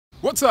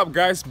What's up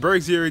guys,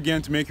 Bergs here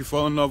again to make you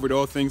fall in love with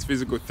all things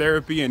physical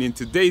therapy, and in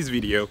today's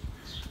video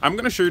I'm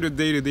going to show you the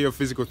day-to-day of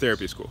physical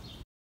therapy school.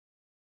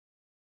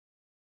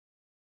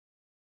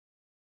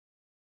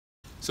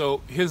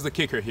 So here's the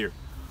kicker here.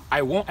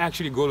 I won't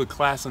actually go to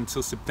class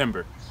until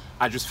September.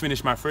 I just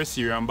finished my first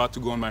year. I'm about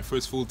to go on my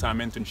first full-time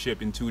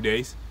internship in 2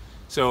 days.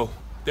 So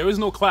there is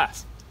no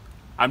class.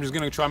 I'm just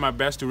going to try my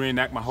best to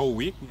reenact my whole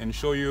week and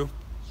show you,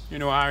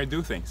 how I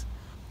do things.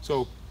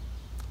 So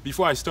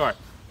before I start,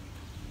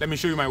 let me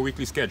show you my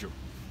weekly schedule.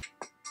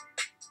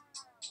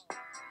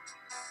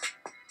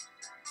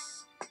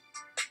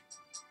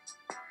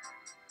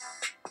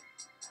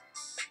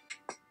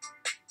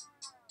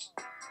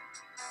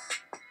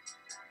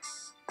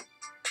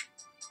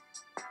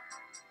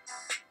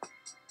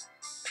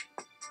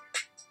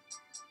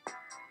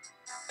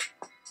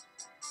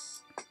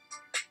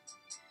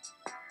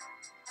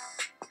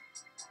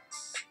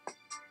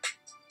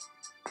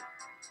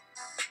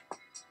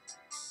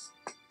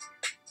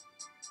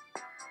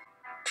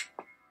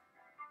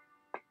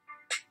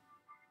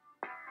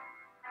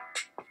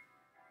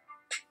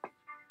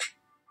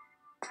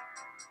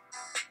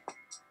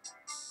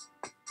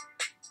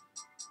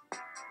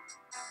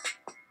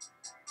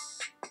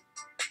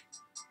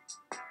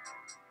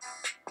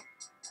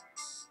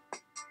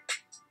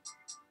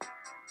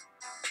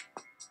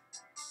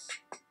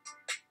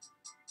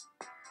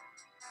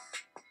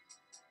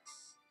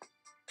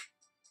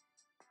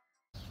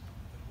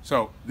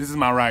 So this is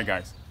my ride,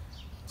 guys.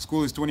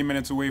 School is 20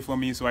 minutes away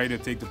from me, so I either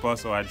take the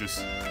bus or I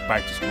just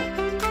bike to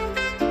school.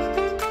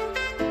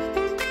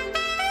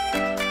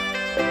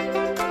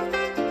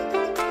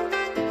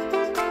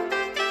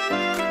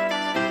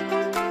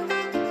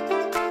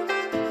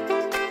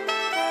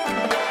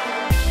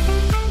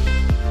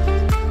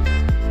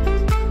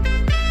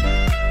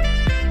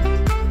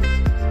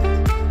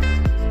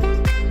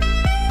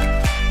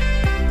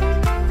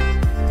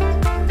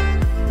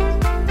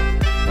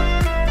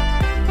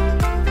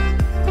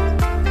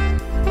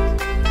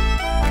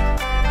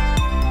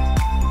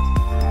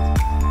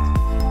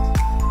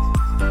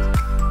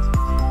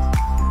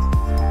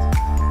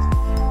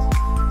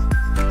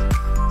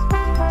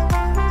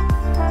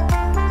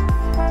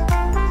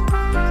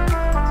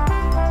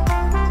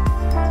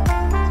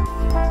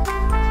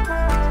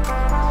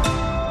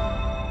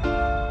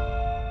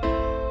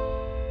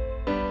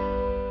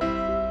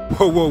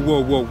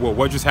 Whoa,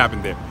 what just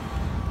happened there?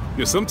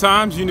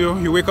 Sometimes,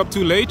 you wake up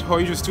too late or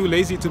you're just too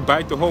lazy to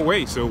bike the whole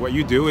way. So what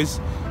you do is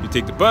you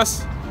take the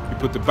bus, you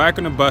put the bike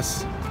on the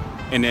bus,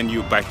 and then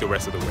you bike the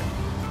rest of the way,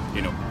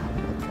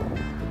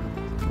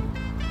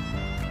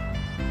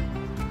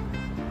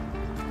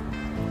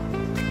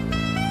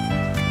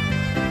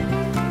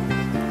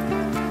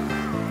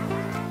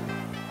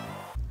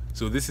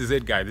 So this is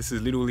it, guys. This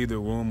is literally the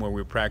room where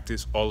we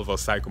practice all of our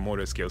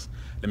psychomotor skills.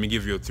 Let me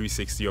give you a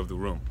 360 of the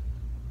room.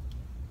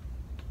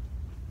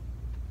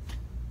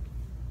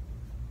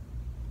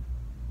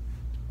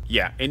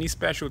 Yeah, any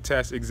special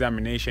test,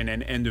 examination,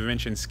 and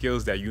intervention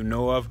skills that you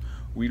know of,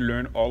 we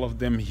learn all of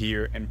them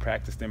here and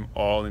practice them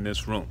all in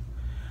this room.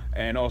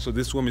 And also,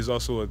 this room is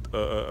also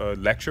a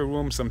lecture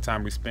room.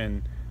 Sometimes we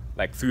spend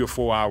like 3 or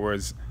 4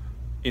 hours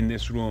in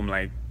this room,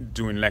 like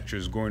doing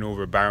lectures, going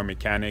over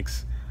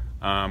biomechanics,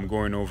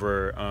 going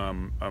over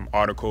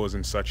articles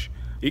and such.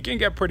 It can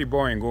get pretty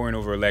boring going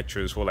over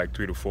lectures for like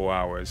 3 to 4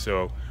 hours.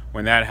 So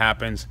when that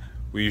happens,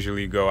 we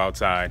usually go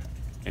outside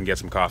and get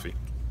some coffee.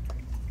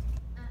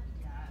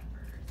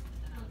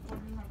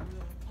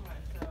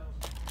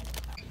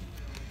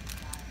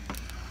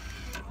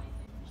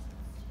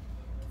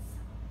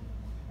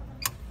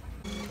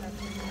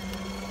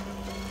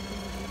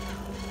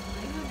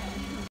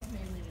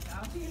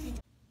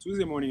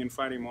 Tuesday morning and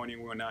Friday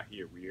morning, we're not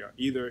here. We are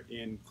either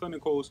in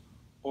clinicals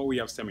or we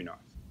have seminars.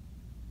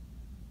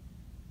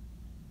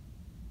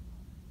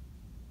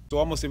 So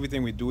almost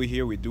everything we do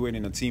here, we do it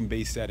in a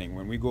team-based setting.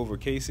 When we go over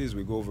cases,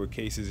 we go over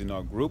cases in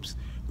our groups.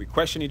 We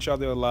question each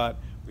other a lot.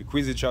 We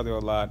quiz each other a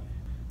lot.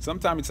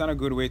 Sometimes it's not a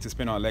good way to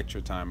spend our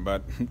lecture time,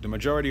 but the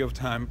majority of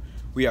time,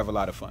 we have a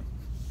lot of fun.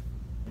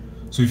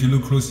 So if you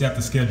look closely at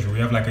the schedule, we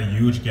have like a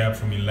huge gap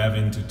from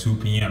 11 to 2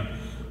 p.m.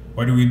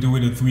 What do we do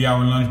with a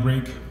 3-hour lunch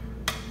break?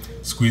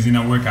 Squeeze in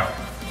a workout.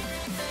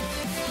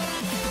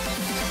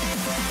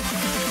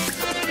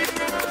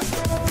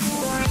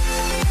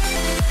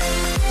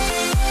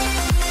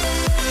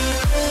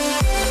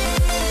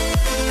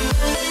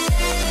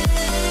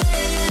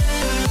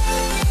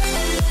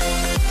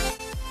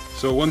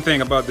 So one thing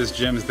about this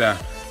gym is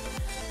that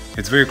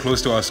it's very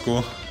close to our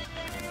school,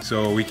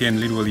 so we can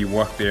literally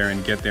walk there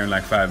and get there in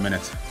like 5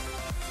 minutes.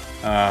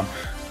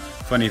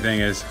 Funny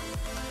thing is,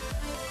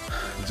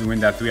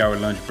 during that 3-hour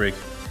lunch break,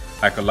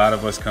 like a lot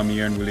of us come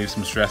here and relieve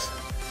some stress.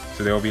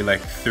 So there will be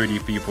like 30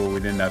 people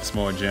within that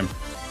small gym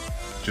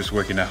just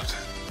working out.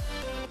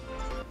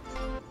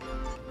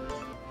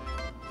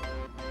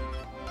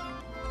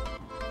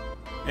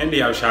 And they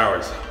have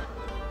showers.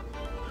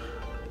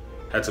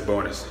 That's a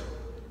bonus.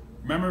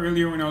 Remember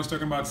earlier when I was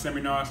talking about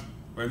seminars?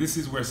 Well, this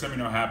is where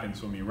seminar happens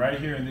for me. Right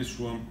here in this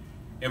room,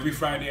 Every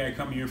Friday I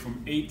come here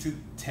from 8 to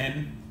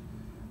 10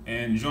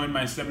 and join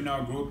my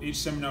seminar group. Each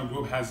seminar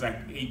group has like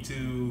 8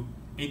 to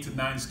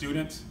 9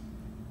 students,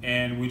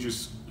 and we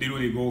just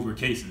literally go over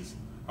cases.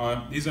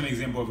 This is an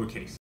example of a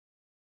case.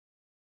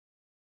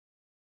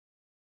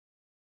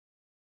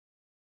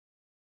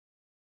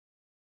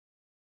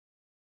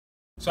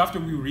 So after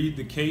we read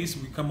the case,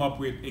 we come up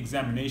with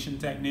examination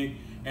technique,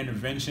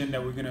 intervention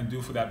that we're gonna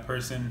do for that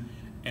person,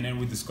 and then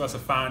we discuss the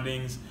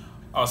findings.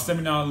 Our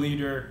seminar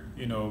leader,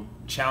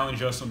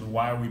 challenge us on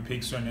why we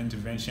pick certain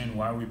intervention,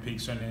 why we pick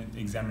certain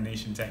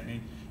examination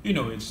technique.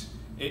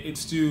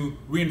 It's to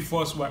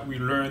reinforce what we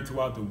learned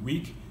throughout the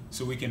week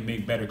so we can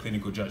make better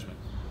clinical judgment.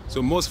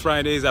 So most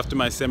Fridays after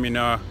my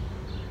seminar,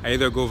 I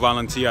either go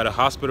volunteer at a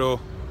hospital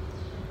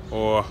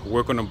or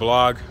work on a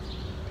blog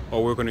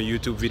or work on a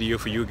YouTube video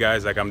for you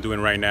guys like I'm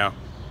doing right now,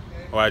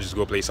 or I just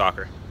go play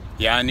soccer.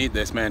 Yeah, I need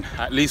this, man.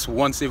 At least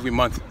once every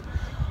month.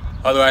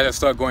 Otherwise I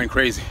start going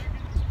crazy.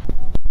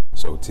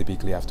 So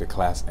typically after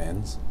class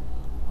ends,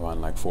 around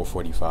like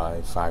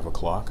 4:45, 5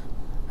 o'clock,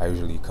 I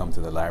usually come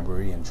to the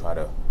library and try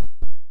to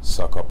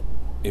suck up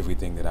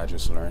everything that I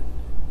just learned.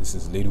 This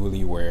is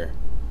literally where,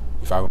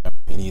 if I remember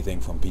anything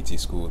from PT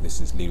school,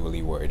 this is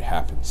literally where it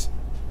happens.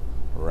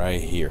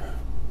 Right here,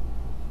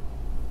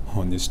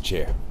 on this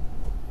chair.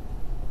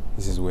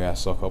 This is where I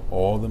suck up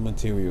all the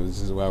material.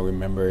 This is where I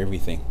remember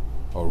everything,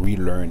 or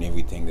relearn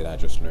everything that I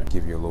just learned.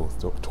 Give you a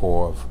little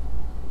tour of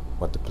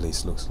what the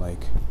place looks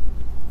like.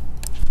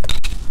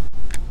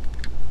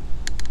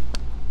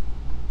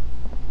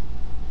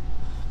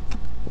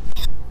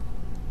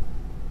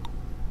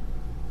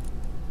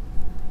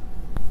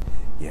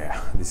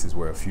 Yeah, this is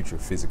where a future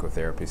physical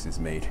therapist is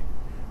made,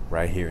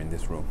 right here in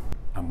this room.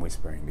 I'm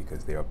whispering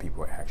because there are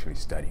people actually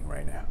studying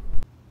right now.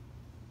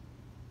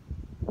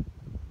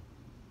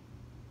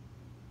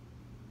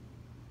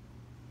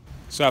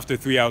 So after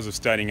 3 hours of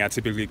studying, I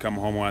typically come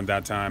home around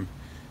that time,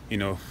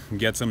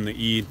 get something to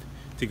eat,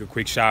 take a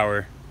quick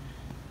shower,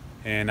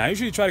 and I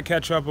usually try to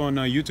catch up on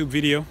a YouTube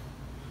video,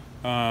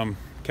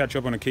 catch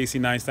up on a Casey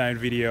Neistat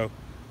video.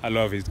 I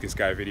love this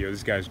guy's video.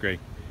 This guy's great.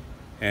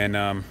 And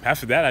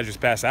after that, I just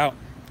pass out,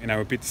 and I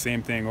repeat the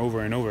same thing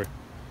over and over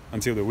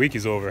until the week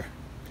is over.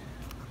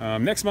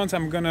 Next month,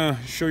 I'm gonna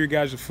show you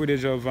guys the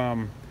footage of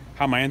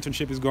how my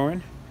internship is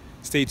going.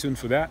 Stay tuned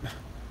for that.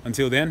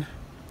 Until then,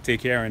 take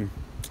care and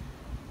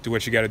do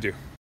what you gotta do.